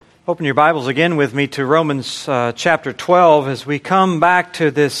Open your Bibles again with me to Romans chapter 12 as we come back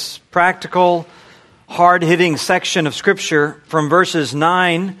to this practical, hard-hitting section of Scripture from verses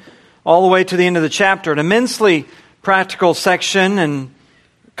 9 all the way to the end of the chapter. An immensely practical section and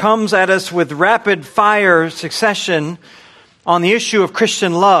comes at us with rapid-fire succession on the issue of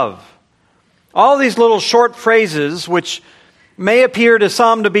Christian love. All these little short phrases, which may appear to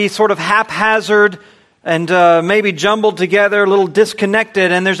some to be sort of haphazard and maybe jumbled together, a little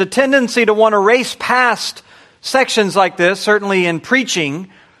disconnected, and there's a tendency to want to race past sections like this, certainly in preaching,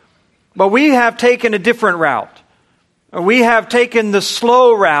 but we have taken a different route. We have taken the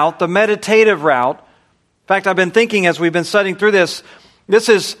slow route, the meditative route. In fact, I've been thinking as we've been studying through this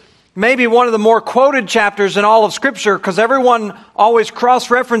is maybe one of the more quoted chapters in all of Scripture because everyone always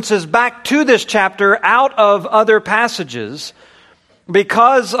cross-references back to this chapter out of other passages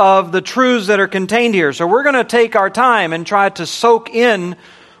because of the truths that are contained here. So we're going to take our time and try to soak in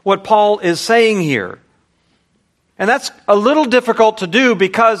what Paul is saying here. And that's a little difficult to do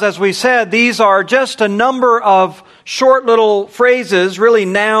because, as we said, these are just a number of short little phrases, really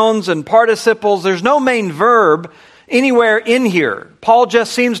nouns and participles. There's no main verb anywhere in here. Paul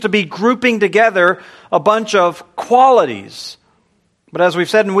just seems to be grouping together a bunch of qualities. But as we've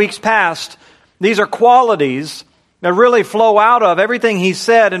said in weeks past, these are qualities that really flow out of everything he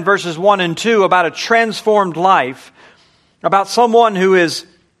said in verses 1 and 2 about a transformed life, about someone who is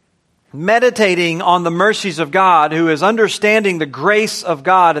meditating on the mercies of God, who is understanding the grace of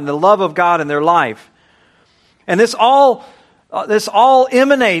God and the love of God in their life. And this all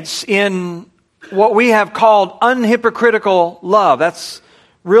emanates in what we have called unhypocritical love. That's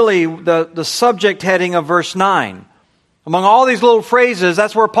really the subject heading of verse 9. Among all these little phrases,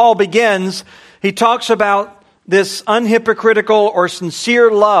 that's where Paul begins. He talks about this unhypocritical or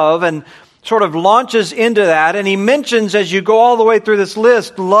sincere love and sort of launches into that. And he mentions, as you go all the way through this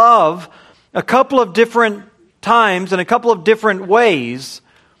list, love a couple of different times in a couple of different ways.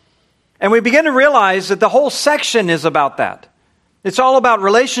 And we begin to realize that the whole section is about that. It's all about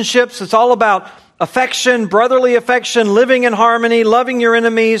relationships. It's all about affection, brotherly affection, living in harmony, loving your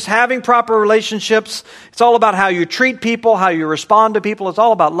enemies, having proper relationships. It's all about how you treat people, how you respond to people. It's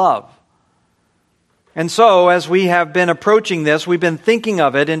all about love. And so, as we have been approaching this, we've been thinking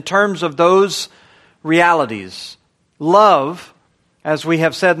of it in terms of those realities. Love, as we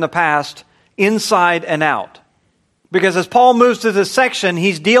have said in the past, inside and out. Because as Paul moves to this section,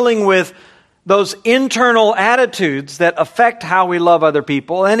 he's dealing with those internal attitudes that affect how we love other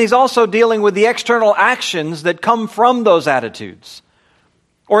people. And he's also dealing with the external actions that come from those attitudes.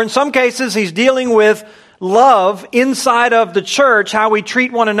 Or in some cases, he's dealing with love inside of the church, how we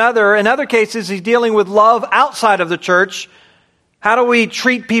treat one another. In other cases, he's dealing with love outside of the church. How do we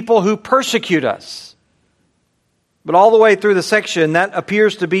treat people who persecute us? But all the way through the section, that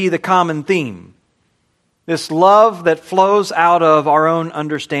appears to be the common theme. This love that flows out of our own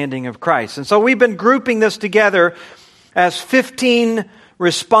understanding of Christ. And so we've been grouping this together as 15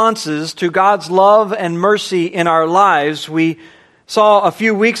 responses to God's love and mercy in our lives. We saw a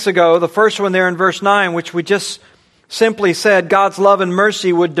few weeks ago, the first one there in verse 9, which we just simply said God's love and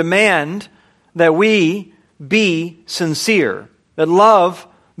mercy would demand that we be sincere, that love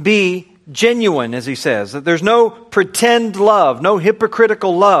be genuine, as he says, that there's no pretend love, no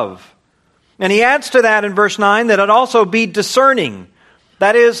hypocritical love. And he adds to that in verse 9 that it also be discerning.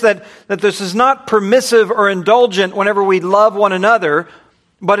 That is, that this is not permissive or indulgent whenever we love one another,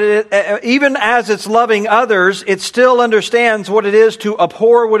 but even as it's loving others, it still understands what it is to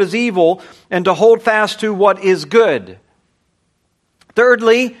abhor what is evil and to hold fast to what is good.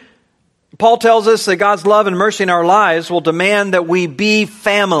 Thirdly, Paul tells us that God's love and mercy in our lives will demand that we be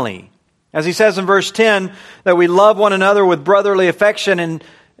family. As he says in verse 10, that we love one another with brotherly affection,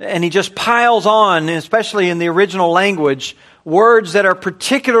 and he just piles on, especially in the original language, words that are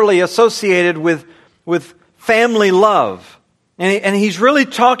particularly associated with family love. And he's really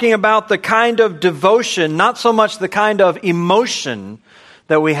talking about the kind of devotion, not so much the kind of emotion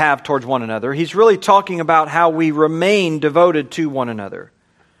that we have towards one another. He's really talking about how we remain devoted to one another.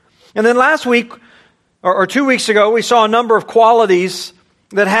 And then last week, or 2 weeks ago, we saw a number of qualities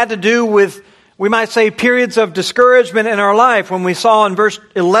that had to do with, we might say, periods of discouragement in our life. When we saw in verse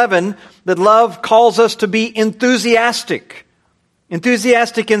 11 that love calls us to be enthusiastic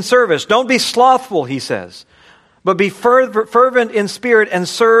in service. Don't be slothful, he says, but be fervent in spirit and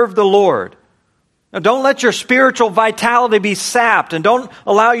serve the Lord. Now, don't let your spiritual vitality be sapped, and don't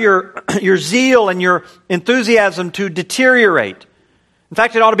allow your zeal and your enthusiasm to deteriorate. In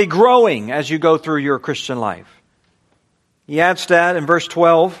fact, it ought to be growing as you go through your Christian life. He adds to that in verse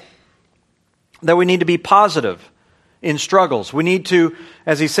 12 that we need to be positive in struggles. We need to,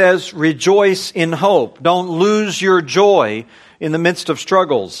 as he says, rejoice in hope. Don't lose your joy in the midst of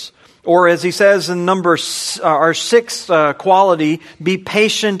struggles. Or as he says in our sixth quality, be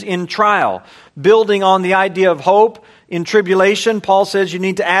patient in trial. Building on the idea of hope in tribulation, Paul says you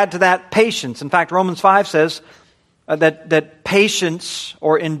need to add to that patience. In fact, Romans 5 says that patience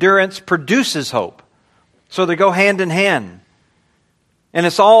or endurance produces hope. So they go hand in hand. And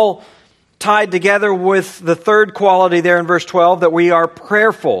it's all tied together with the third quality there in verse 12, that we are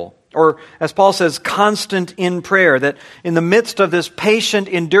prayerful, or as Paul says, constant in prayer, that in the midst of this patient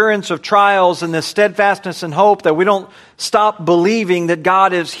endurance of trials and this steadfastness and hope, that we don't stop believing that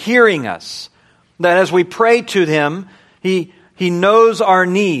God is hearing us, that as we pray to Him, He knows our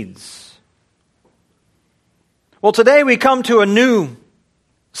needs. Well, today we come to a new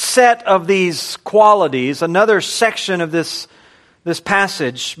set of these qualities, another section of this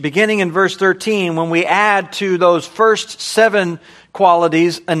passage, beginning in verse 13, when we add to those first 7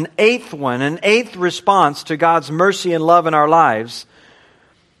 qualities an eighth one, an eighth response to God's mercy and love in our lives.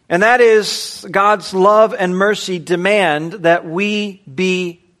 And that is, God's love and mercy demand that we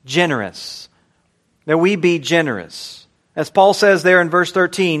be generous. That we be generous. As Paul says there in verse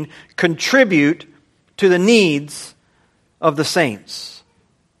 13, contribute to the needs of the saints.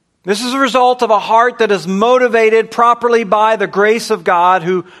 This is a result of a heart that is motivated properly by the grace of God,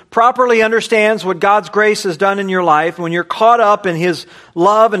 who properly understands what God's grace has done in your life. When you're caught up in His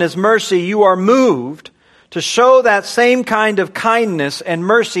love and His mercy, you are moved to show that same kind of kindness and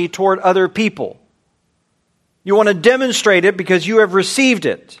mercy toward other people. You want to demonstrate it because you have received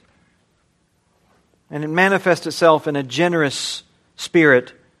it. And it manifests itself in a generous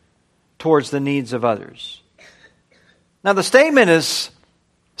spirit towards the needs of others. Now the statement is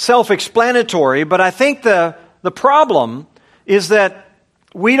self-explanatory, but I think the problem is that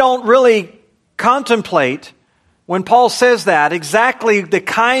we don't really contemplate, when Paul says that, exactly the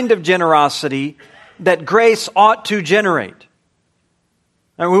kind of generosity that grace ought to generate.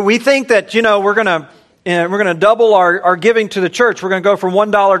 And we think that, we're going to double our giving to the church. We're going to go from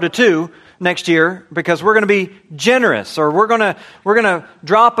 $1 to $2 next year because we're going to be generous, or we're going to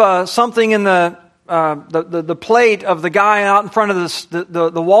drop something in the plate of the guy out in front of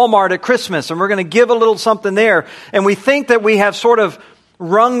the Walmart at Christmas, and we're going to give a little something there. And we think that we have sort of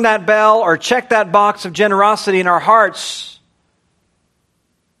rung that bell or checked that box of generosity in our hearts,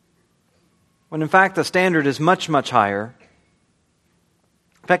 when in fact the standard is much, much higher.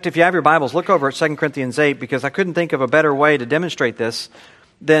 In fact, if you have your Bibles, look over at 2 Corinthians 8, because I couldn't think of a better way to demonstrate this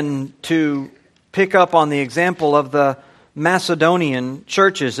than to pick up on the example of the Macedonian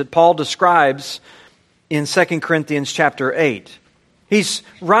churches that Paul describes in 2 Corinthians chapter 8. He's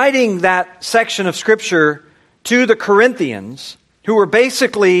writing that section of Scripture to the Corinthians, who were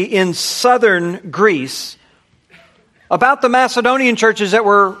basically in southern Greece, about the Macedonian churches that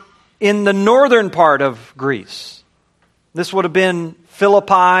were in the northern part of Greece. This would have been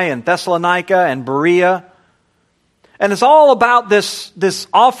Philippi and Thessalonica and Berea. And it's all about this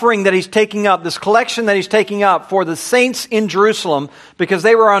offering that he's taking up, this collection that he's taking up for the saints in Jerusalem, because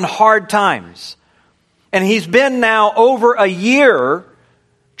they were on hard times. And he's been now over a year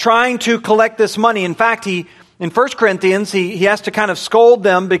trying to collect this money. In fact, in 1 Corinthians, he has to kind of scold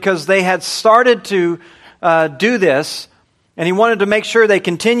them because they had started to do this, and he wanted to make sure they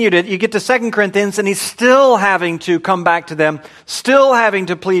continued it. You get to 2 Corinthians, and he's still having to come back to them, still having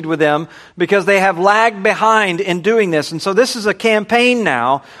to plead with them, because they have lagged behind in doing this. And so this is a campaign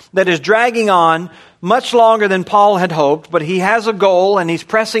now that is dragging on much longer than Paul had hoped, but he has a goal, and he's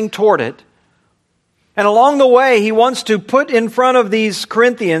pressing toward it. And along the way, he wants to put in front of these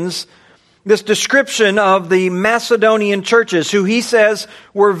Corinthians this description of the Macedonian churches, who he says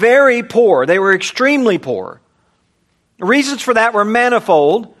were very poor. They were extremely poor. The reasons for that were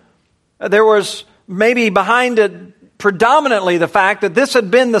manifold. There was maybe behind it predominantly the fact that this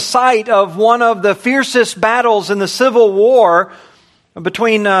had been the site of one of the fiercest battles in the Civil War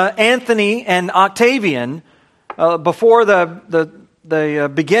between Anthony and Octavian before the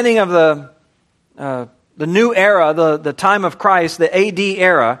beginning of the new era, the time of Christ, the AD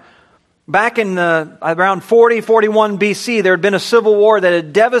era. Back in around 41 BC, there had been a civil war that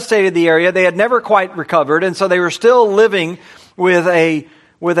had devastated the area. They had never quite recovered, and so they were still living with a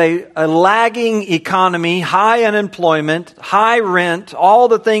lagging economy, high unemployment, high rent, all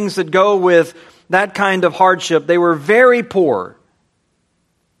the things that go with that kind of hardship. They were very poor.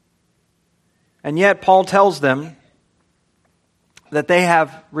 And yet Paul tells them that they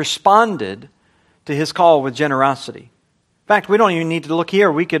have responded to his call with generosity. In fact, we don't even need to look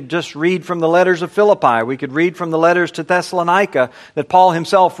here. We could just read from the letters of Philippi. We could read from the letters to Thessalonica that Paul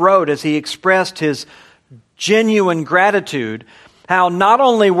himself wrote as he expressed his genuine gratitude, how not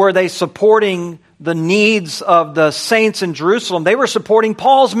only were they supporting the needs of the saints in Jerusalem, they were supporting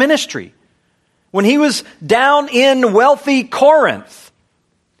Paul's ministry. When he was down in wealthy Corinth,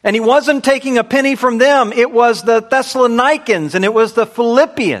 and he wasn't taking a penny from them, it was the Thessalonians and it was the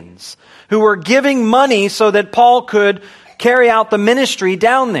Philippians who were giving money so that Paul could carry out the ministry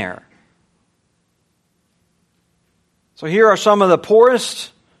down there. So here are some of the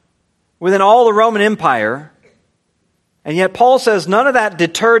poorest within all the Roman Empire, and yet Paul says none of that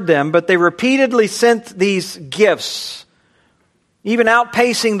deterred them, but they repeatedly sent these gifts, even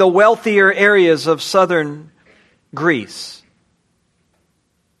outpacing the wealthier areas of southern Greece.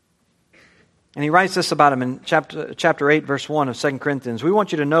 And he writes this about him in chapter 8, verse 1 of 2 Corinthians. We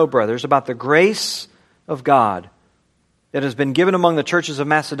want you to know, brothers, about the grace of God that has been given among the churches of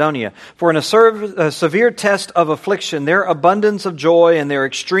Macedonia. For in a severe test of affliction, their abundance of joy and their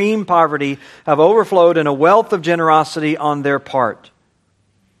extreme poverty have overflowed in a wealth of generosity on their part.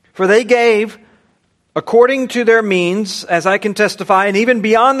 For they gave according to their means, as I can testify, and even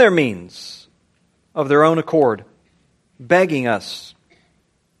beyond their means, of their own accord, begging us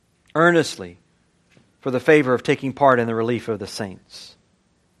earnestly for the favor of taking part in the relief of the saints.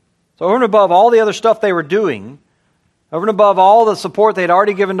 So over and above all the other stuff they were doing, over and above all the support they had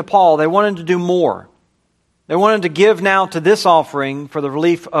already given to Paul, they wanted to do more. They wanted to give now to this offering for the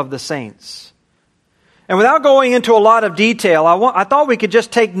relief of the saints. And without going into a lot of detail, I thought we could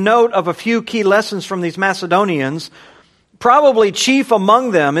just take note of a few key lessons from these Macedonians. Probably chief among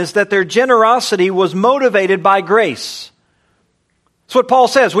them is that their generosity was motivated by grace. That's what Paul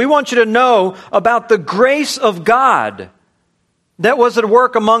says. We want you to know about the grace of God that was at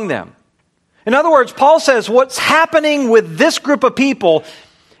work among them. In other words, Paul says what's happening with this group of people,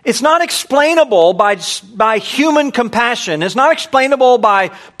 it's not explainable by human compassion. It's not explainable by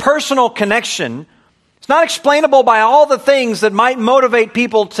personal connection. It's not explainable by all the things that might motivate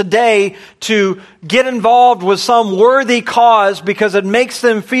people today to get involved with some worthy cause because it makes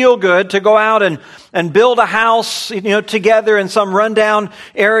them feel good to go out and build a house, together in some rundown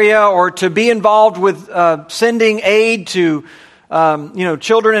area, or to be involved with sending aid to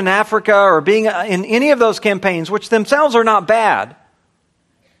children in Africa, or being in any of those campaigns, which themselves are not bad.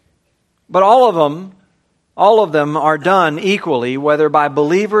 But all of them are done equally, whether by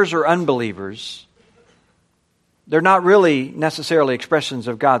believers or unbelievers. They're not really necessarily expressions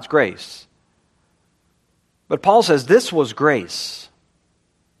of God's grace. But Paul says this was grace.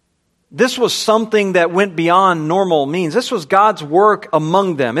 This was something that went beyond normal means. This was God's work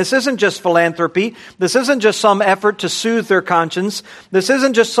among them. This isn't just philanthropy. This isn't just some effort to soothe their conscience. This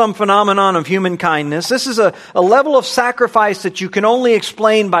isn't just some phenomenon of human kindness. This is a level of sacrifice that you can only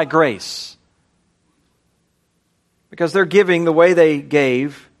explain by grace. Because their giving, the way they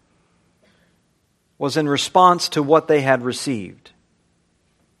gave, was in response to what they had received.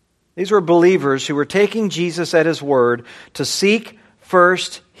 These were believers who were taking Jesus at His word to seek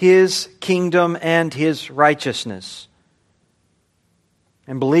first His kingdom and His righteousness,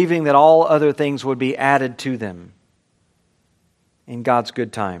 and believing that all other things would be added to them in God's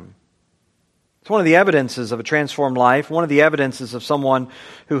good time. It's one of the evidences of a transformed life, one of the evidences of someone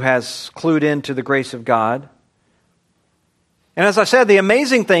who has clued into the grace of God. And as I said, the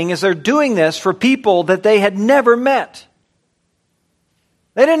amazing thing is they're doing this for people that they had never met.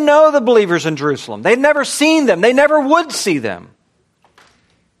 They didn't know the believers in Jerusalem. They'd never seen them. They never would see them.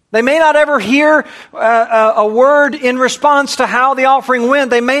 They may not ever hear a word in response to how the offering went.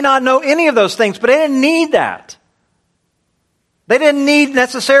 They may not know any of those things, but they didn't need that. They didn't need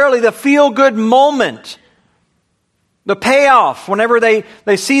necessarily the feel-good moment, the payoff whenever they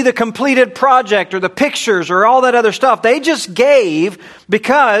see the completed project or the pictures or all that other stuff. They just gave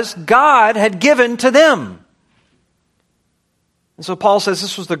because God had given to them. And so Paul says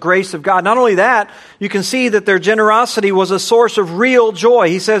this was the grace of God. Not only that, you can see that their generosity was a source of real joy.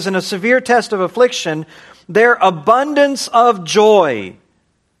 He says in a severe test of affliction, their abundance of joy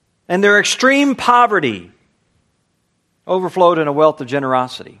and their extreme poverty overflowed in a wealth of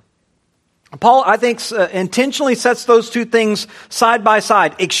generosity. Paul, I think, intentionally sets those two things side by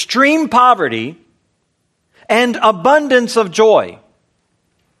side. Extreme poverty and abundance of joy.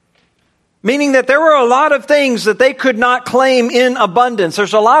 Meaning that there were a lot of things that they could not claim in abundance.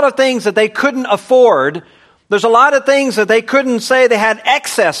 There's a lot of things that they couldn't afford. There's a lot of things that they couldn't say they had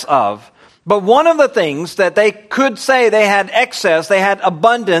excess of. But one of the things that they could say they had excess, they had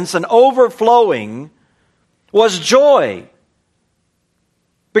abundance and overflowing, was joy.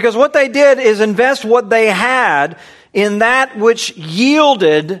 Because what they did is invest what they had in that which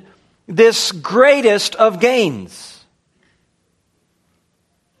yielded this greatest of gains.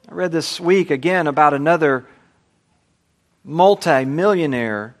 I read this week again about another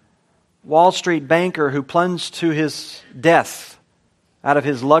multi-millionaire Wall Street banker who plunged to his death out of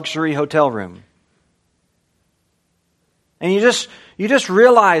his luxury hotel room. And you just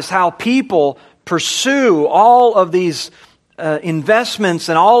realize how people pursue all of these investments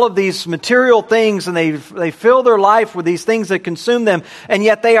and all of these material things, and they fill their life with these things that consume them, and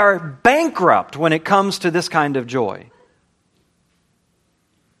yet they are bankrupt when it comes to this kind of joy.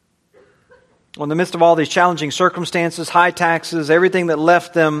 Well, in the midst of all these challenging circumstances, high taxes, everything that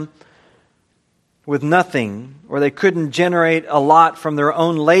left them with nothing, or they couldn't generate a lot from their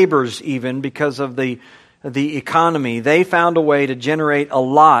own labors even because of the economy, they found a way to generate a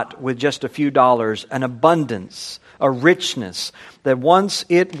lot with just a few dollars, an abundance, a richness that once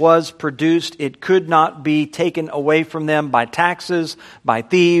it was produced, it could not be taken away from them by taxes, by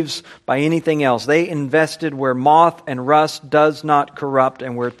thieves, by anything else. They invested where moth and rust does not corrupt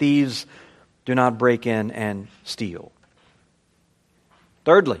and where thieves do not break in and steal.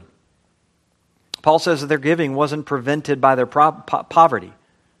 Thirdly, Paul says that their giving wasn't prevented by their poverty.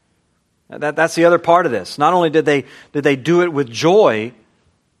 That's the other part of this. Not only did they do it with joy,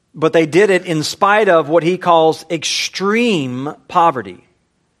 but they did it in spite of what he calls extreme poverty.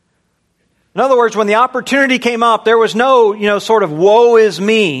 In other words, when the opportunity came up, there was no, sort of woe is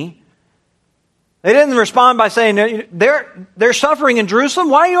me. They didn't respond by saying, they're suffering in Jerusalem.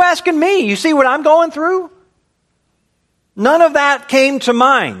 Why are you asking me? You see what I'm going through? None of that came to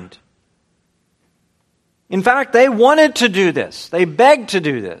mind. In fact, they wanted to do this. They begged to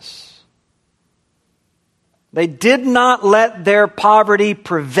do this. They did not let their poverty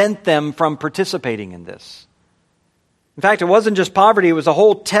prevent them from participating in this. In fact, it wasn't just poverty, it was a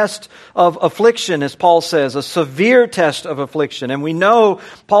whole test of affliction, as Paul says, a severe test of affliction. And we know,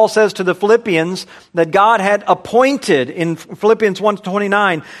 Paul says to the Philippians, that God had appointed, in Philippians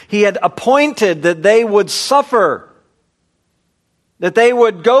 1:29, He had appointed that they would suffer, that they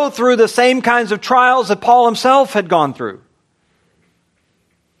would go through the same kinds of trials that Paul himself had gone through.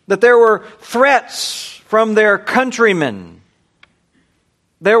 That there were threats from their countrymen.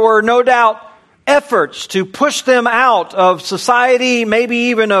 There were no doubt efforts to push them out of society, maybe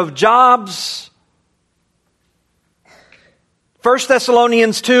even of jobs. 1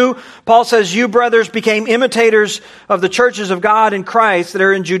 Thessalonians 2, Paul says, "You brothers became imitators of the churches of God in Christ that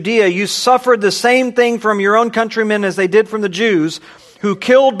are in Judea. You suffered the same thing from your own countrymen as they did from the Jews, who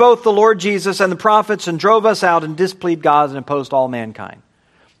killed both the Lord Jesus and the prophets and drove us out and displeased God and opposed all mankind."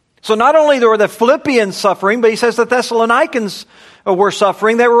 So not only were the Philippians suffering, but he says the Thessalonians were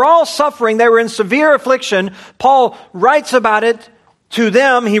suffering. They were all suffering. They were in severe affliction. Paul writes about it to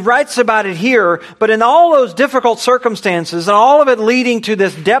them. He writes about it here. But in all those difficult circumstances, and all of it leading to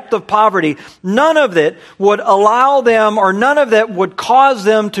this depth of poverty, none of it would allow them, or none of it would cause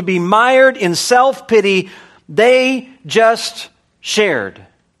them to be mired in self-pity. They just shared.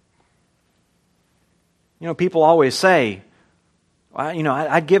 People always say,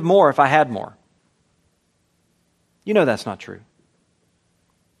 I'd give more if I had more. That's not true.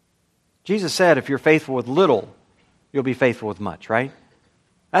 Jesus said, if you're faithful with little, you'll be faithful with much, right?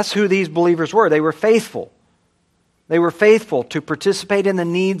 That's who these believers were. They were faithful. They were faithful to participate in the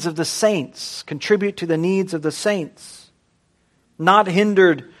needs of the saints, contribute to the needs of the saints, not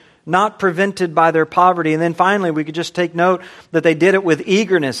hindered, not prevented by their poverty. And then finally, we could just take note that they did it with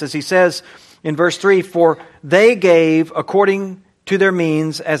eagerness, as he says in verse 3, "For they gave according to their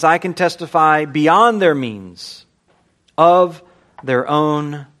means, as I can testify, beyond their means, of their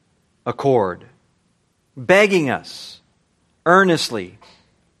own accord," begging us earnestly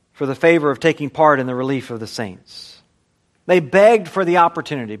for the favor of taking part in the relief of the saints. They begged for the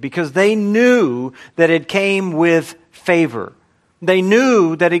opportunity because they knew that it came with favor. They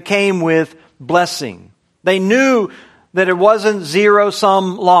knew that it came with blessing. They knew that it wasn't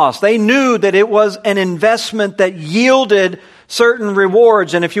zero-sum loss. They knew that it was an investment that yielded certain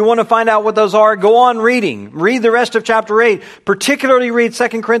rewards. And if you want to find out what those are, go on reading. Read the rest of chapter 8. Particularly read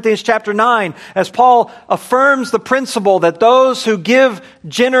 2 Corinthians chapter 9 as Paul affirms the principle that those who give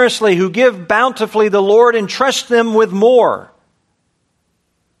generously, who give bountifully, the Lord entrusts them with more.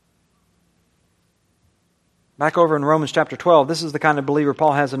 Back over in Romans chapter 12, this is the kind of believer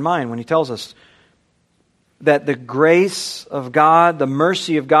Paul has in mind when he tells us that the grace of God, the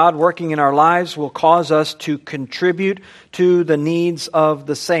mercy of God working in our lives will cause us to contribute to the needs of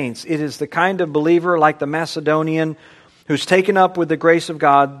the saints. It is the kind of believer like the Macedonian who's taken up with the grace of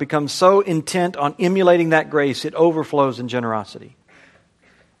God, becomes so intent on emulating that grace, it overflows in generosity.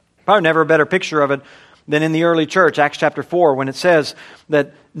 Probably never a better picture of it than in the early church, Acts chapter 4, when it says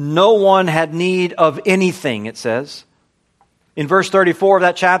that no one had need of anything, it says. In verse 34 of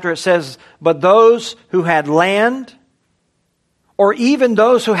that chapter, it says, "But those who had land or even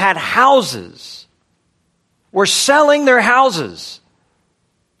those who had houses were selling their houses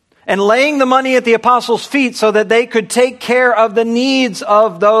and laying the money at the apostles' feet so that they could take care of the needs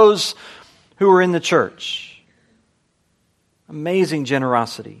of those who were in the church. Amazing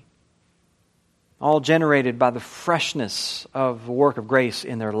generosity. All generated by the freshness of the work of grace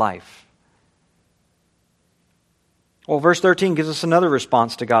in their life. Well, verse 13 gives us another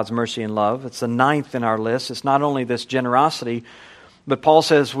response to God's mercy and love. It's the ninth in our list. It's not only this generosity, but Paul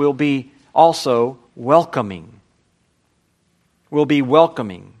says we'll be also welcoming. We'll be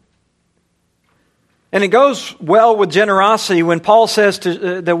welcoming. And it goes well with generosity when Paul says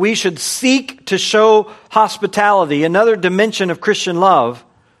that we should seek to show hospitality, another dimension of Christian love.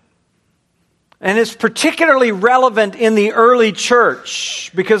 And it's particularly relevant in the early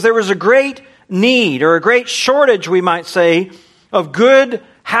church because there was a great need, or a great shortage, we might say, of good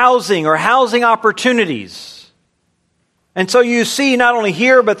housing or housing opportunities. And so you see, not only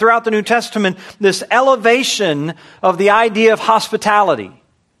here, but throughout the New Testament, this elevation of the idea of hospitality.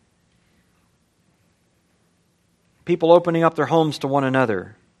 People opening up their homes to one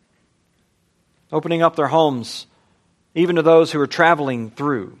another. Opening up their homes even to those who are traveling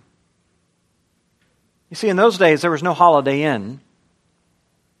through. You see, in those days, there was no Holiday Inn.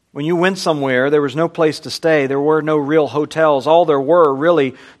 When you went somewhere, there was no place to stay. There were no real hotels. All there were,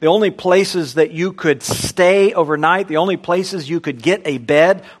 really, the only places that you could stay overnight, the only places you could get a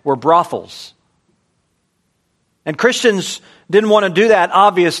bed were brothels. And Christians didn't want to do that,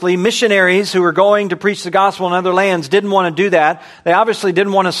 obviously. Missionaries who were going to preach the gospel in other lands didn't want to do that. They obviously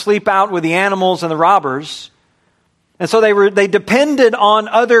didn't want to sleep out with the animals and the robbers. And so they depended on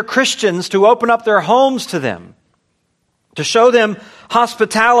other Christians to open up their homes to them, to show them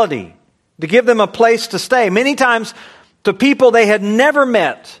hospitality, to give them a place to stay. Many times to people they had never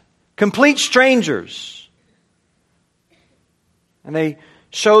met, complete strangers. And they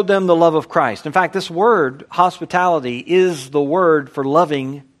showed them the love of Christ. In fact, this word, hospitality, is the word for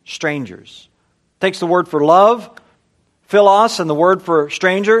loving strangers. It takes the word for love, philos, and the word for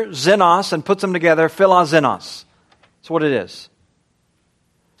stranger, xenos, and puts them together, philoxenos. That's what it is.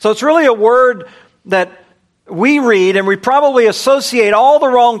 So it's really a word that we read and we probably associate all the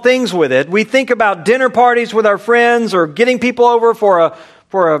wrong things with it. We think about dinner parties with our friends or getting people over for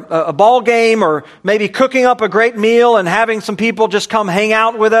a ball game, or maybe cooking up a great meal and having some people just come hang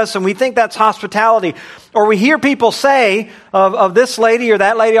out with us, and we think that's hospitality. Or we hear people say of this lady or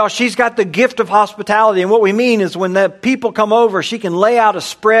that lady, oh, she's got the gift of hospitality. And what we mean is when the people come over, she can lay out a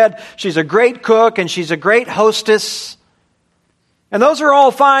spread, she's a great cook, and she's a great hostess. And those are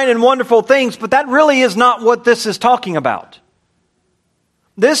all fine and wonderful things, but that really is not what this is talking about.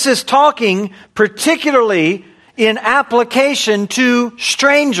 This is talking particularly in application to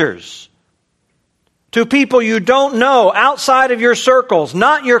strangers, to people you don't know outside of your circles,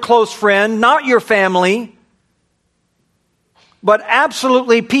 not your close friend, not your family, but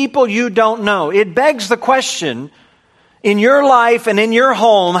absolutely people you don't know. It begs the question, in your life and in your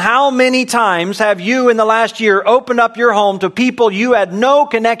home, how many times have you in the last year opened up your home to people you had no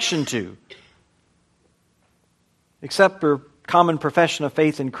connection to, except for common profession of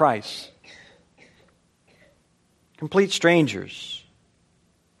faith in Christ? Complete strangers.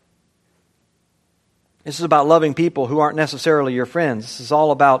 This is about loving people who aren't necessarily your friends. This is all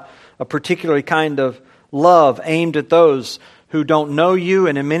about a particular kind of love aimed at those who don't know you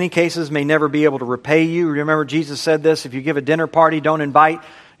and in many cases may never be able to repay you. Remember, Jesus said this, if you give a dinner party, don't invite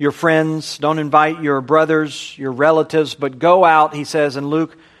your friends, don't invite your brothers, your relatives, but go out, he says in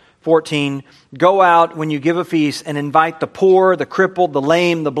Luke 14, go out when you give a feast and invite the poor, the crippled, the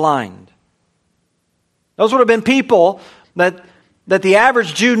lame, the blind. Those would have been people that the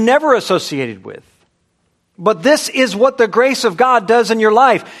average Jew never associated with. But this is what the grace of God does in your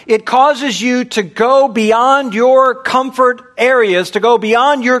life. It causes you to go beyond your comfort areas, to go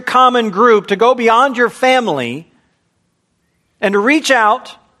beyond your common group, to go beyond your family, and to reach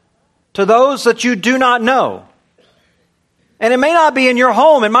out to those that you do not know. And it may not be in your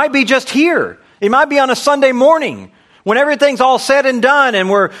home. It might be just here. It might be on a Sunday morning when everything's all said and done and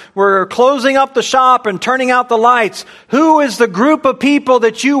we're closing up the shop and turning out the lights. Who is the group of people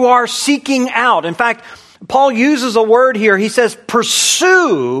that you are seeking out? In fact, Paul uses a word here. He says,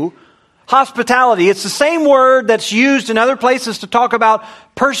 pursue hospitality. It's the same word that's used in other places to talk about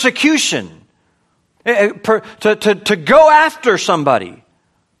persecution. To go after somebody.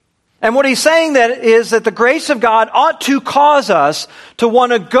 And what he's saying is that the grace of God ought to cause us to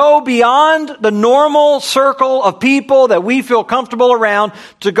want to go beyond the normal circle of people that we feel comfortable around,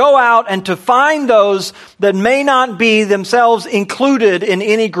 to go out and to find those that may not be themselves included in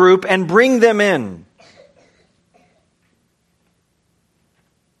any group and bring them in.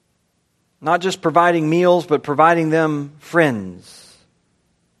 Not just providing meals, but providing them friends.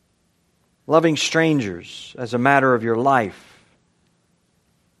 Loving strangers as a matter of your life.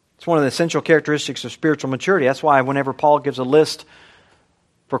 It's one of the essential characteristics of spiritual maturity. That's why whenever Paul gives a list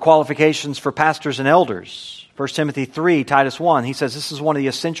for qualifications for pastors and elders, 1 Timothy 3, Titus 1, he says this is one of the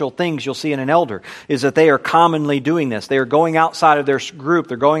essential things you'll see in an elder, is that they are commonly doing this. They are going outside of their group.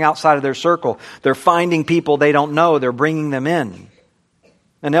 They're going outside of their circle. They're finding people they don't know. They're bringing them in.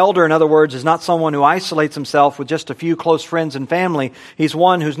 An elder, in other words, is not someone who isolates himself with just a few close friends and family. He's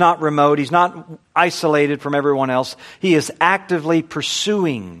one who's not remote. He's not isolated from everyone else. He is actively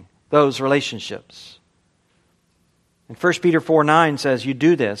pursuing those relationships. And 1 Peter 4:9 says, you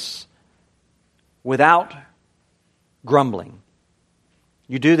do this without grumbling.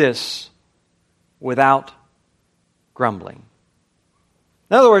 You do this without grumbling.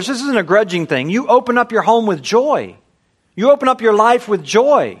 In other words, this isn't a grudging thing. You open up your home with joy. You open up your life with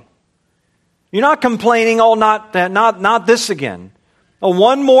joy. You're not complaining, oh, not this again. Oh,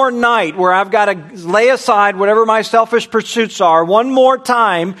 one more night where I've got to lay aside whatever my selfish pursuits are. One more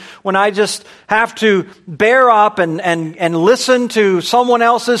time when I just have to bear up and listen to someone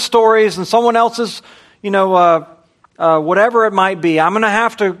else's stories and someone else's, whatever it might be. I'm going to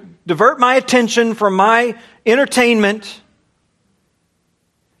have to divert my attention from my entertainment.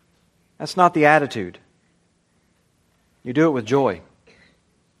 That's not the attitude. You do it with joy.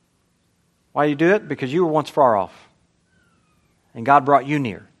 Why do you do it? Because you were once far off. And God brought you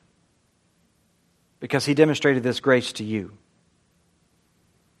near. Because He demonstrated this grace to you.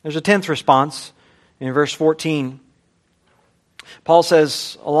 There's a 10th response in verse 14. Paul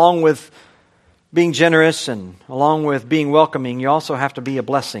says, along with being generous and along with being welcoming, you also have to be a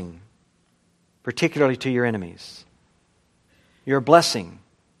blessing, particularly to your enemies. You're a blessing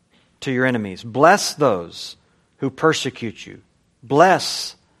to your enemies. Bless those who persecute you.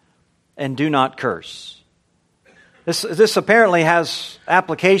 Bless and do not curse. This apparently has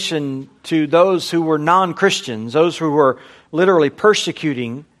application to those who were non-Christians, those who were literally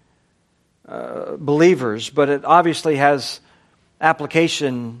persecuting believers, but it obviously has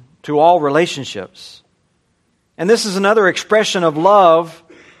application to all relationships. And this is another expression of love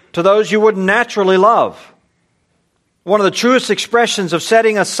to those you wouldn't naturally love. One of the truest expressions of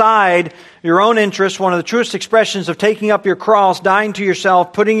setting aside your own interests, one of the truest expressions of taking up your cross, dying to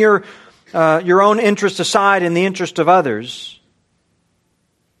yourself, putting your own interest aside in the interest of others,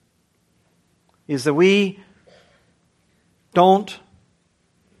 is that we don't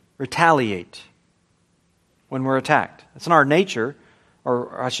retaliate when we're attacked. It's in our nature,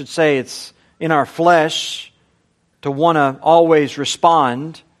 or I should say it's in our flesh, to want to always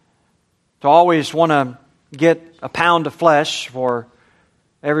respond, to always want to get a pound of flesh for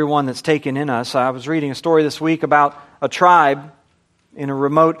everyone that's taken in us. I was reading a story this week about a tribe in a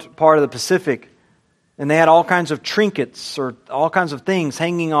remote part of the Pacific, and they had all kinds of trinkets or all kinds of things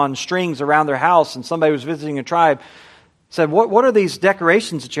hanging on strings around their house, and somebody was visiting a tribe, said, what are these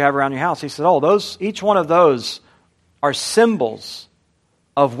decorations that you have around your house? He said, each one of those are symbols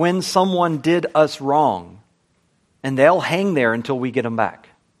of when someone did us wrong, and they'll hang there until we get them back.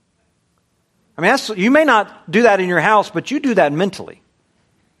 I mean, you may not do that in your house, but you do that mentally.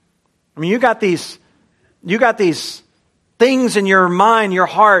 I mean, you got these things in your mind, your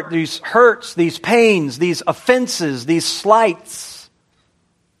heart, these hurts, these pains, these offenses, these slights,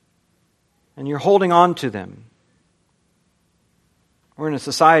 and you're holding on to them. We're in a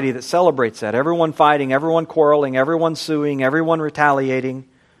society that celebrates that. Everyone fighting, everyone quarreling, everyone suing, everyone retaliating,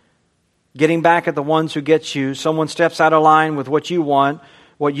 getting back at the ones who get you. Someone steps out of line with what you want,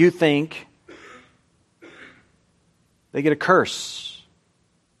 what you think. They get a curse,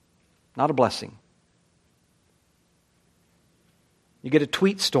 not a blessing. You get a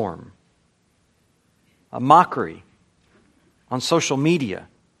tweet storm, a mockery on social media,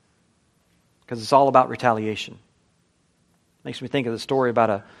 because it's all about retaliation. Makes me think of the story about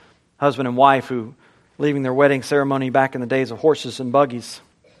a husband and wife who, leaving their wedding ceremony back in the days of horses and buggies,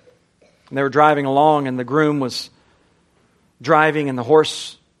 and they were driving along, and the groom was driving, and the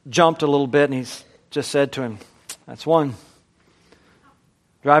horse jumped a little bit, and he just said to him, "That's one."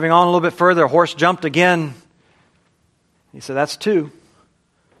 Driving on a little bit further, a horse jumped again. He said, "That's two."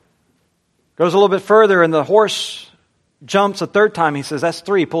 Goes a little bit further, and the horse jumps a third time. He says, "That's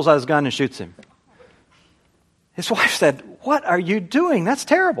three." Pulls out his gun and shoots him. His wife said, "What are you doing? That's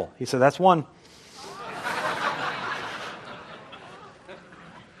terrible." He said, "That's one."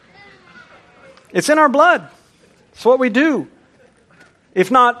 It's in our blood. It's what we do. If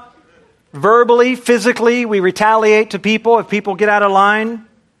not verbally, physically, we retaliate to people if people get out of line.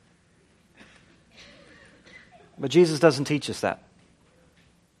 But Jesus doesn't teach us that.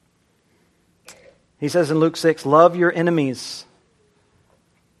 He says in Luke 6, love your enemies.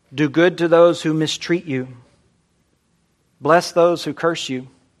 Do good to those who mistreat you. Bless those who curse you.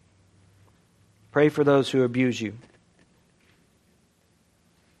 Pray for those who abuse you.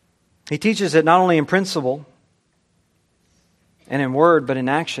 He teaches it not only in principle and in word, but in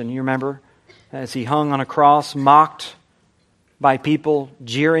action. You remember, as he hung on a cross, mocked by people,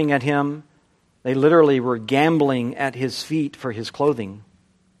 jeering at him. They literally were gambling at his feet for his clothing.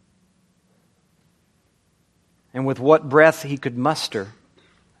 And with what breath he could muster,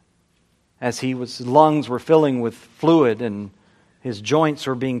 as his lungs were filling with fluid and his joints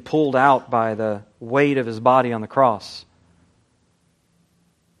were being pulled out by the weight of his body on the cross.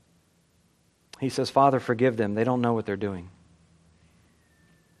 He says, Father, forgive them. They don't know what they're doing.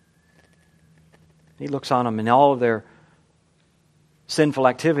 He looks on them in all of their sinful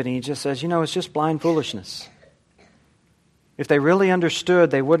activity. He just says, it's just blind foolishness. If they really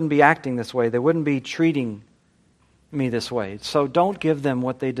understood, they wouldn't be acting this way. They wouldn't be treating me this way. So don't give them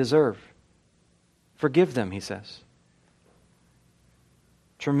what they deserve. Forgive them, he says.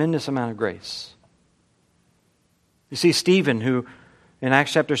 Tremendous amount of grace. You see Stephen, who in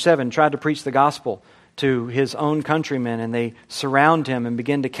Acts chapter 7 tried to preach the gospel to his own countrymen, and they surround him and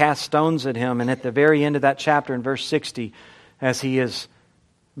begin to cast stones at him. And at the very end of that chapter, in verse 60, as he is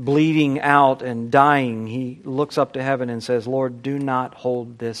bleeding out and dying, he looks up to heaven and says, Lord, do not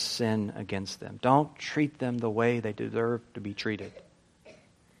hold this sin against them. Don't treat them the way they deserve to be treated.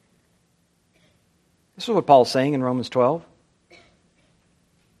 This is what Paul's saying in Romans 12.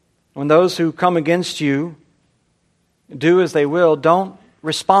 When those who come against you do as they will, don't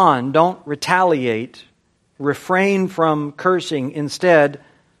respond, don't retaliate, refrain from cursing, instead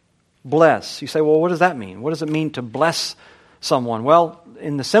bless. You say, well, what does that mean? What does it mean to bless someone? Well,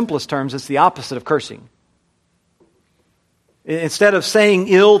 in the simplest terms, it's the opposite of cursing. Instead of saying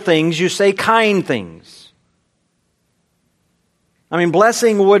ill things, you say kind things.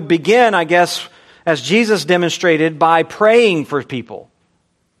 Blessing would begin, I guess, as Jesus demonstrated, by praying for people.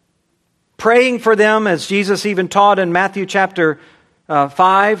 Praying for them, as Jesus even taught in Matthew chapter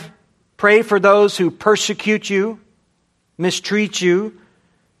 5. Pray for those who persecute you, mistreat you.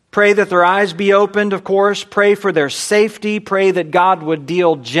 Pray that their eyes be opened, of course. Pray for their safety. Pray that God would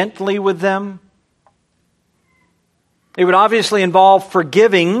deal gently with them. It would obviously involve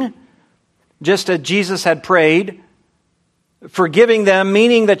forgiving, just as Jesus had prayed. Forgiving them,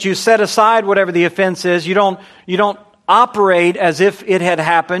 meaning that you set aside whatever the offense is. You don't operate as if it had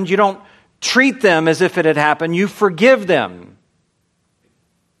happened. You don't treat them as if it had happened. You forgive them.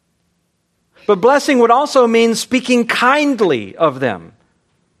 But blessing would also mean speaking kindly of them,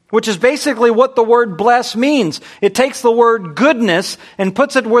 which is basically what the word bless means. It takes the word goodness and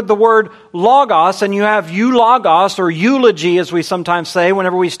puts it with the word logos, and you have eulogos, or eulogy, as we sometimes say,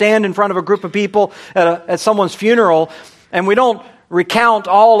 whenever we stand in front of a group of people at someone's funeral, and we don't recount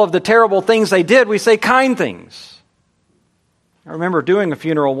all of the terrible things they did, we say kind things. I remember doing a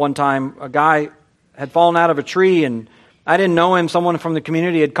funeral one time. A guy had fallen out of a tree, and I didn't know him. Someone from the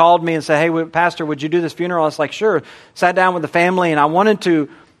community had called me and said, hey, Pastor, would you do this funeral? I was like, sure. Sat down with the family, and I wanted to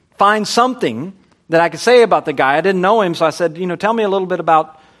find something that I could say about the guy. I didn't know him, so I said, tell me a little bit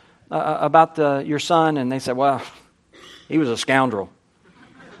about your son. And they said, well, he was a scoundrel.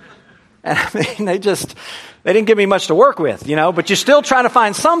 And they didn't give me much to work with, but you still try to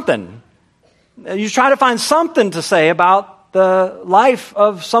find something. You try to find something to say about the life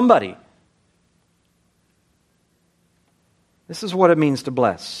of somebody. This is what it means to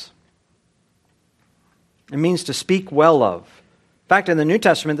bless. It means to speak well of. In fact, in the New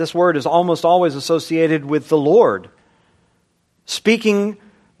Testament, this word is almost always associated with the Lord. Speaking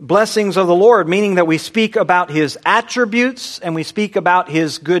blessings of the Lord, meaning that we speak about His attributes and we speak about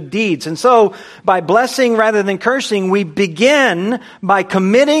His good deeds. And so, by blessing rather than cursing, we begin by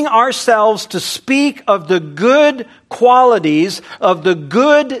committing ourselves to speak of the good qualities, of the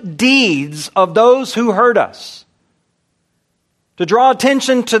good deeds of those who hurt us. To draw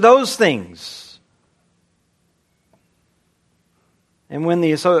attention to those things. And when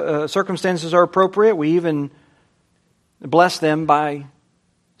the circumstances are appropriate, we even bless them by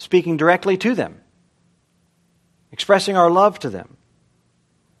speaking directly to them, expressing our love to them.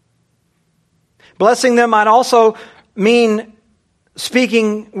 Blessing them might also mean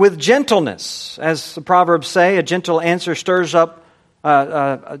speaking with gentleness. As the Proverbs say, a gentle answer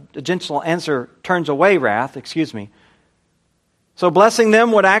turns away wrath, So blessing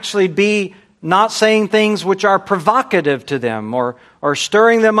them would actually be not saying things which are provocative to them or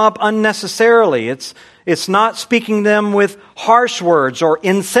stirring them up unnecessarily. It's not speaking them with harsh words or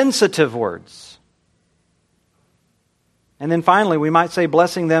insensitive words. And then finally, we might say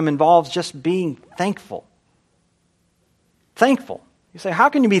blessing them involves just being thankful. Thankful. You say, how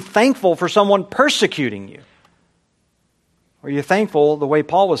can you be thankful for someone persecuting you? Or are you thankful the way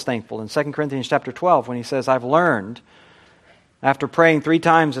Paul was thankful in 2 Corinthians chapter 12 when he says, I've learned, after praying 3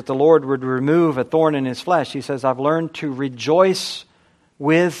 times that the Lord would remove a thorn in his flesh, he says, I've learned to rejoice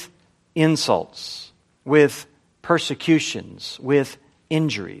with insults, with persecutions, with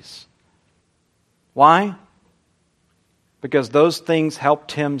injuries. Why? Because those things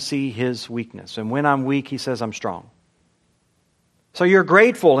helped him see his weakness. And when I'm weak, he says, I'm strong. So you're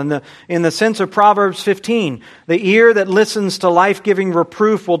grateful in the sense of Proverbs 15. The ear that listens to life-giving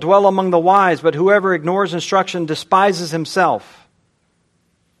reproof will dwell among the wise, but whoever ignores instruction despises himself.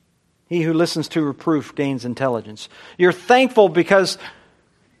 He who listens to reproof gains intelligence. You're thankful because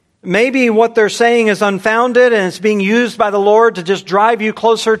maybe what they're saying is unfounded and it's being used by the Lord to just drive you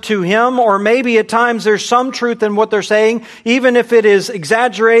closer to Him. Or maybe at times there's some truth in what they're saying, even if it is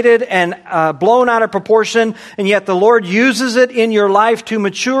exaggerated and blown out of proportion, and yet the Lord uses it in your life to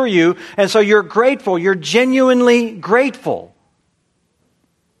mature you. And so you're grateful. You're genuinely grateful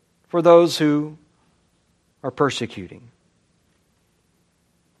for those who are persecuting.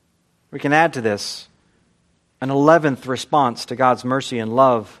 We can add to this an 11th response to God's mercy and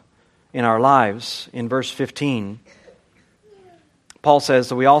love in our lives. In verse 15, Paul says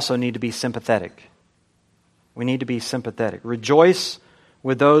that we also need to be sympathetic. We need to be sympathetic. Rejoice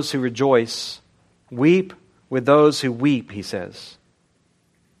with those who rejoice. Weep with those who weep, he says.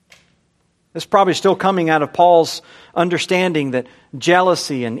 This is probably still coming out of Paul's understanding that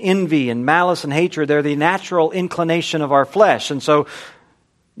jealousy and envy and malice and hatred, they're the natural inclination of our flesh. And so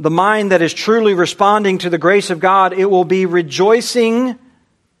the mind that is truly responding to the grace of God, it will be rejoicing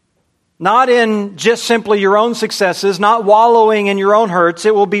not in just simply your own successes, not wallowing in your own hurts.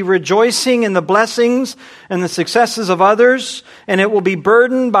 It will be rejoicing in the blessings and the successes of others, and it will be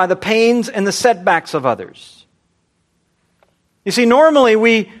burdened by the pains and the setbacks of others. You see, normally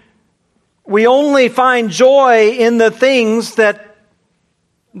we only find joy in the things that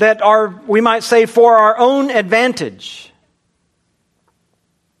are, we might say, for our own advantage.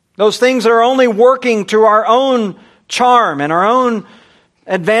 Those things that are only working to our own charm and our own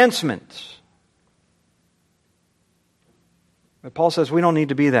advancement. But Paul says we don't need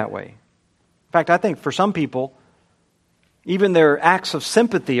to be that way. In fact, I think for some people, even their acts of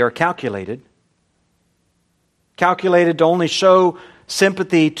sympathy are calculated. Calculated to only show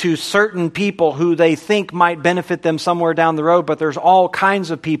sympathy to certain people who they think might benefit them somewhere down the road, but there's all kinds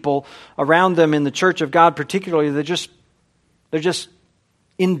of people around them in the church of God particularly that they're just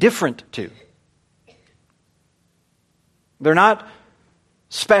indifferent to. They're not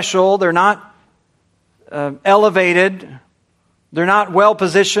special, they're not elevated, they're not well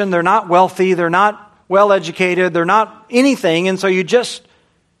positioned, they're not wealthy, they're not well educated, they're not anything, and so you just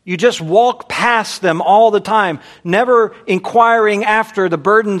walk past them all the time, never inquiring after the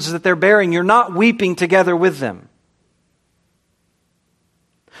burdens that they're bearing. You're not weeping together with them.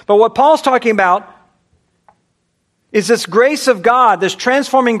 But what Paul's talking about is this grace of God, this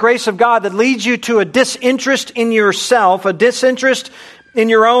transforming grace of God that leads you to a disinterest in yourself, a disinterest in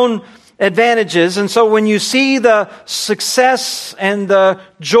your own advantages. And so when you see the success and the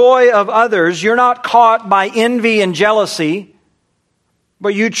joy of others, you're not caught by envy and jealousy,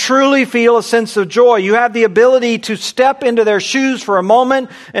 but you truly feel a sense of joy. You have the ability to step into their shoes for a moment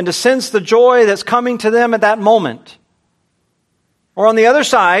and to sense the joy that's coming to them at that moment. Or on the other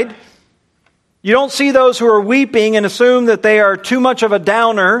side, you don't see those who are weeping and assume that they are too much of a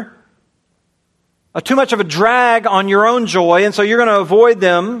downer, too much of a drag on your own joy, and so you're going to avoid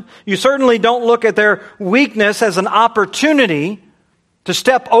them. You certainly don't look at their weakness as an opportunity to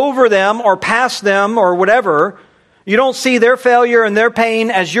step over them or past them or whatever. You don't see their failure and their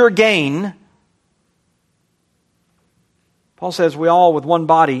pain as your gain. Paul says we all, with one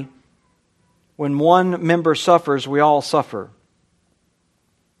body, when one member suffers, we all suffer.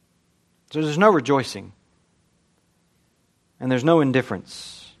 So there's no rejoicing. And there's no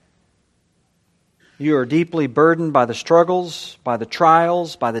indifference. You are deeply burdened by the struggles, by the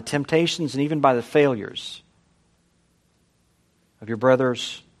trials, by the temptations, and even by the failures of your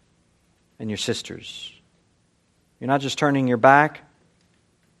brothers and your sisters. You're not just turning your back.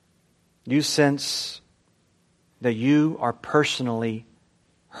 You sense that you are personally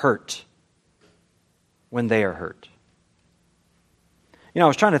hurt when they are hurt. You know, I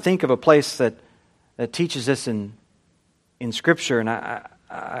was trying to think of a place that teaches this in Scripture, and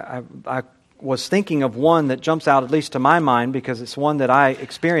I was thinking of one that jumps out, at least to my mind, because it's one that I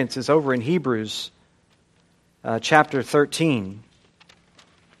experience, is over in Hebrews chapter 13.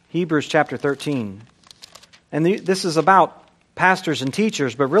 Hebrews chapter 13. And this is about pastors and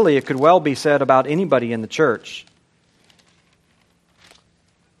teachers, but really it could well be said about anybody in the church.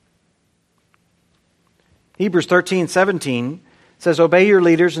 Hebrews 13:17 says, "Obey your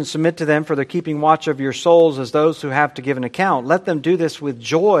leaders and submit to them, for they're keeping watch of your souls as those who have to give an account. Let them do this with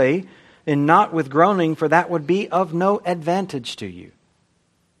joy and not with groaning, for that would be of no advantage to you."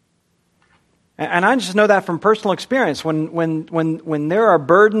 And I just know that from personal experience. When there are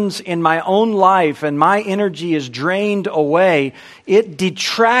burdens in my own life and my energy is drained away, it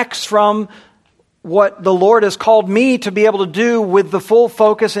detracts from what the Lord has called me to be able to do with the full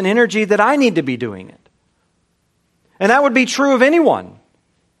focus and energy that I need to be doing it. And that would be true of anyone.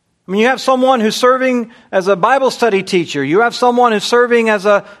 I mean, you have someone who's serving as a Bible study teacher. You have someone who's serving as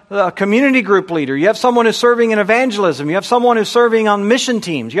a community group leader. You have someone who's serving in evangelism. You have someone who's serving on mission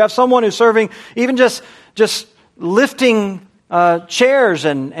teams. You have someone who's serving even just lifting chairs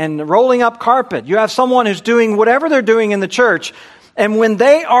and rolling up carpet. You have someone who's doing whatever they're doing in the church. And when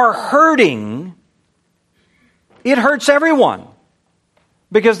they are hurting, it hurts everyone.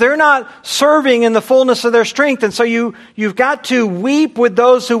 Because they're not serving in the fullness of their strength. And so you've got to weep with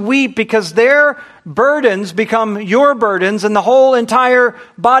those who weep, because their burdens become your burdens, and the whole entire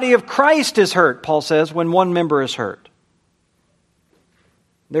body of Christ is hurt, Paul says, when one member is hurt.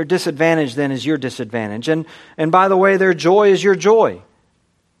 Their disadvantage then is your disadvantage. And by the way, their joy is your joy.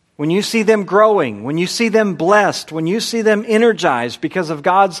 When you see them growing, when you see them blessed, when you see them energized because of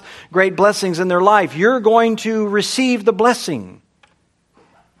God's great blessings in their life, you're going to receive the blessing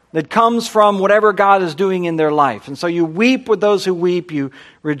that comes from whatever God is doing in their life. And so you weep with those who weep. You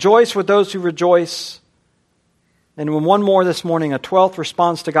rejoice with those who rejoice. And when one more this morning, a 12th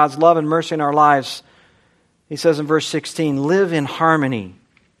response to God's love and mercy in our lives, he says in verse 16, "Live in harmony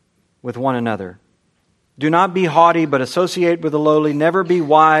with one another. Do not be haughty, but associate with the lowly. Never be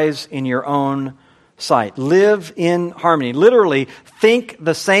wise in your own sight." Live in harmony. Literally, think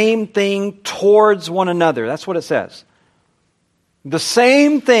the same thing towards one another. That's what it says. The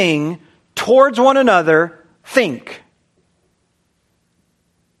same thing towards one another, think.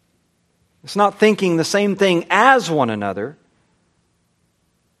 It's not thinking the same thing as one another.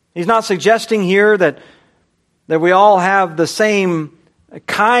 He's not suggesting here that we all have the same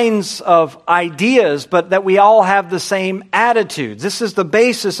kinds of ideas, but that we all have the same attitudes. This is the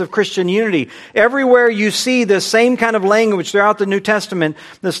basis of Christian unity. Everywhere you see this same kind of language throughout the New Testament,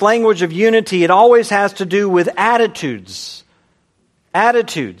 this language of unity, it always has to do with attitudes.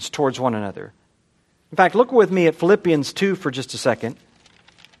 Attitudes towards one another. In fact, look with me at Philippians 2 for just a second.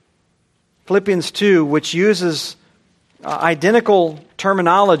 Philippians 2, which uses identical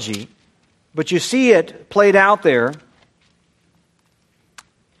terminology, but you see it played out there.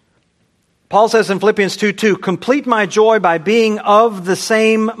 Paul says in Philippians 2:2, "Complete my joy by being of the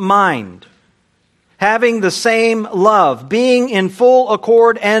same mind, having the same love, being in full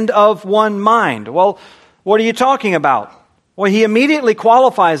accord and of one mind." Well, what are you talking about? Well, he immediately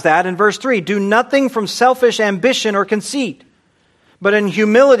qualifies that in verse 3. "Do nothing from selfish ambition or conceit, but in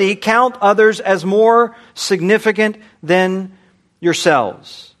humility count others as more significant than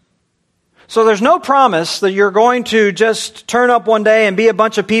yourselves." So there's no promise that you're going to just turn up one day and be a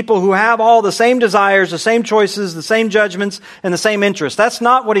bunch of people who have all the same desires, the same choices, the same judgments, and the same interests. That's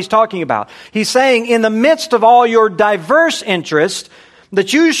not what he's talking about. He's saying in the midst of all your diverse interests,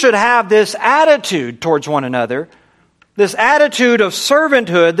 that you should have this attitude towards one another, this attitude of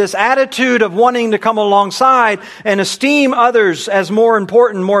servanthood, this attitude of wanting to come alongside and esteem others as more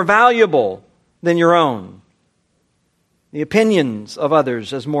important, more valuable than your own. The opinions of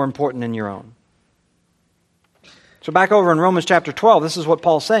others as more important than your own. So back over in Romans chapter 12, this is what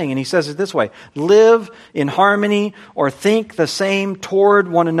Paul's saying, and he says it this way: "Live in harmony or think the same toward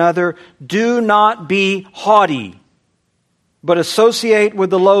one another. Do not be haughty, but associate with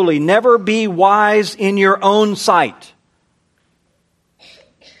the lowly. Never be wise in your own sight."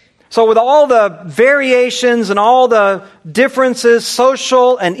 So with all the variations and all the differences,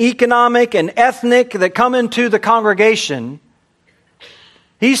 social and economic and ethnic, that come into the congregation,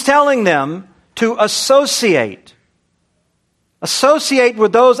 he's telling them to associate. Associate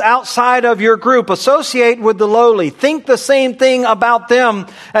with those outside of your group. Associate with the lowly. Think the same thing about them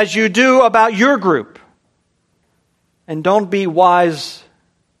as you do about your group. And don't be wise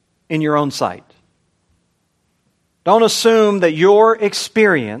in your own sight. Don't assume that your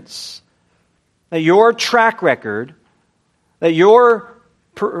experience, that your track record, that your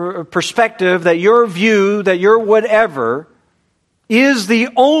perspective, that your view, that your whatever is the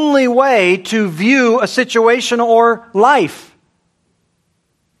only way to view a situation or life.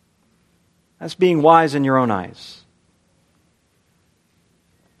 That's being wise in your own eyes.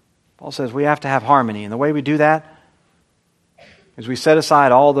 Paul says we have to have harmony. And the way we do that is we set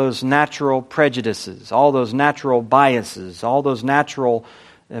aside all those natural prejudices, all those natural biases, all those natural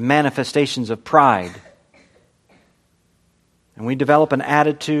manifestations of pride. And we develop an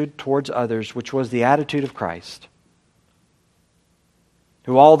attitude towards others, which was the attitude of Christ,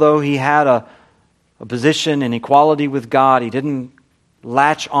 who, although he had a position in equality with God, he didn't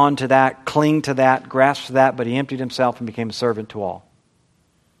latch onto that, cling to that, grasp to that, but he emptied himself and became a servant to all.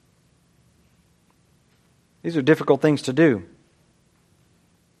 These are difficult things to do.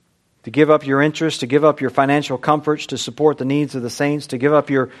 To give up your interests, to give up your financial comforts to support the needs of the saints, to give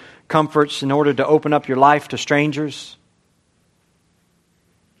up your comforts in order to open up your life to strangers,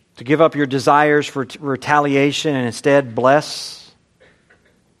 to give up your desires for retaliation and instead bless,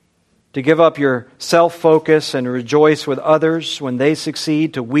 to give up your self-focus and rejoice with others when they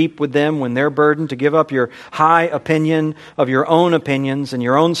succeed, to weep with them when they're burdened, to give up your high opinion of your own opinions and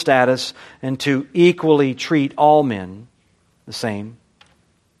your own status, and to equally treat all men the same.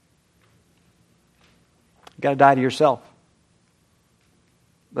 You've got to die to yourself.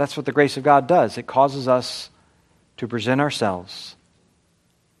 That's what the grace of God does. It causes us to present ourselves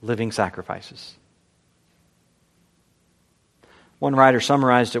living sacrifices. One writer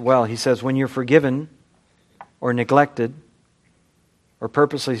summarized it well. He says, when you're forgiven or neglected or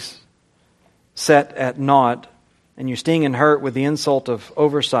purposely set at naught, and you sting and hurt with the insult of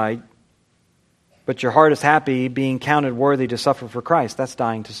oversight, but your heart is happy being counted worthy to suffer for Christ, that's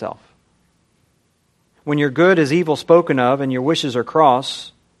dying to self. When your good is evil spoken of and your wishes are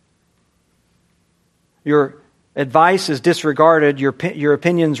cross, your advice is disregarded, your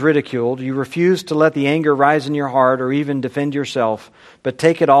opinions ridiculed, you refuse to let the anger rise in your heart or even defend yourself, but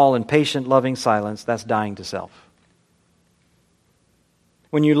take it all in patient, loving silence, that's dying to self.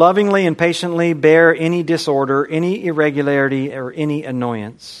 When you lovingly and patiently bear any disorder, any irregularity, or any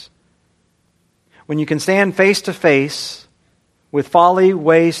annoyance, when you can stand face to face with folly,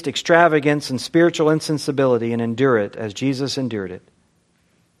 waste, extravagance, and spiritual insensibility and endure it as Jesus endured it,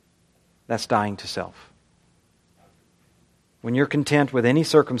 that's dying to self. When you're content with any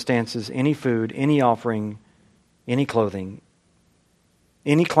circumstances, any food, any offering, any clothing,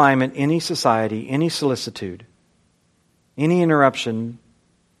 any climate, any society, any solicitude, any interruption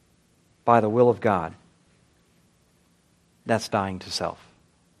by the will of God, that's dying to self.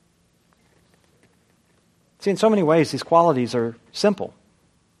 See, in so many ways, these qualities are simple.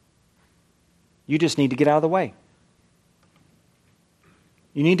 You just need to get out of the way.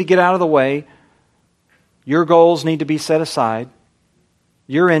 You need to get out of the way. Your goals need to be set aside.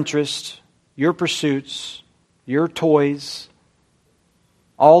 Your interests, your pursuits, your toys,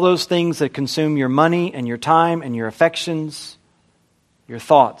 all those things that consume your money and your time and your affections, your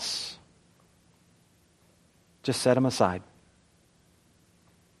thoughts, just set them aside.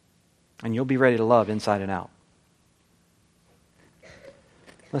 And you'll be ready to love inside and out.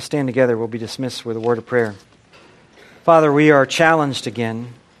 Let's stand together. We'll be dismissed with a word of prayer. Father, we are challenged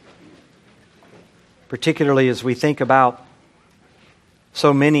again, particularly as we think about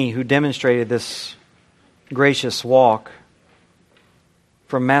so many who demonstrated this gracious walk,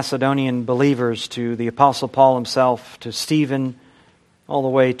 from Macedonian believers to the Apostle Paul himself, to Stephen, all the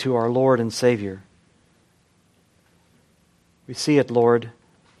way to our Lord and Savior. We see it, Lord,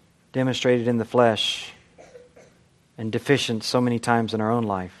 demonstrated in the flesh and deficient so many times in our own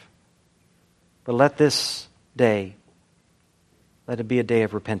life. But let this day, let it be a day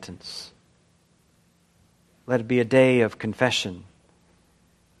of repentance. Let it be a day of confession.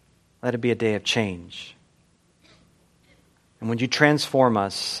 Let it be a day of change. And would you transform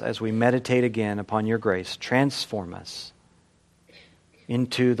us as we meditate again upon your grace, transform us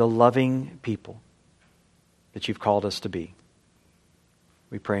into the loving people that you've called us to be.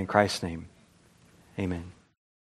 We pray in Christ's name. Amen.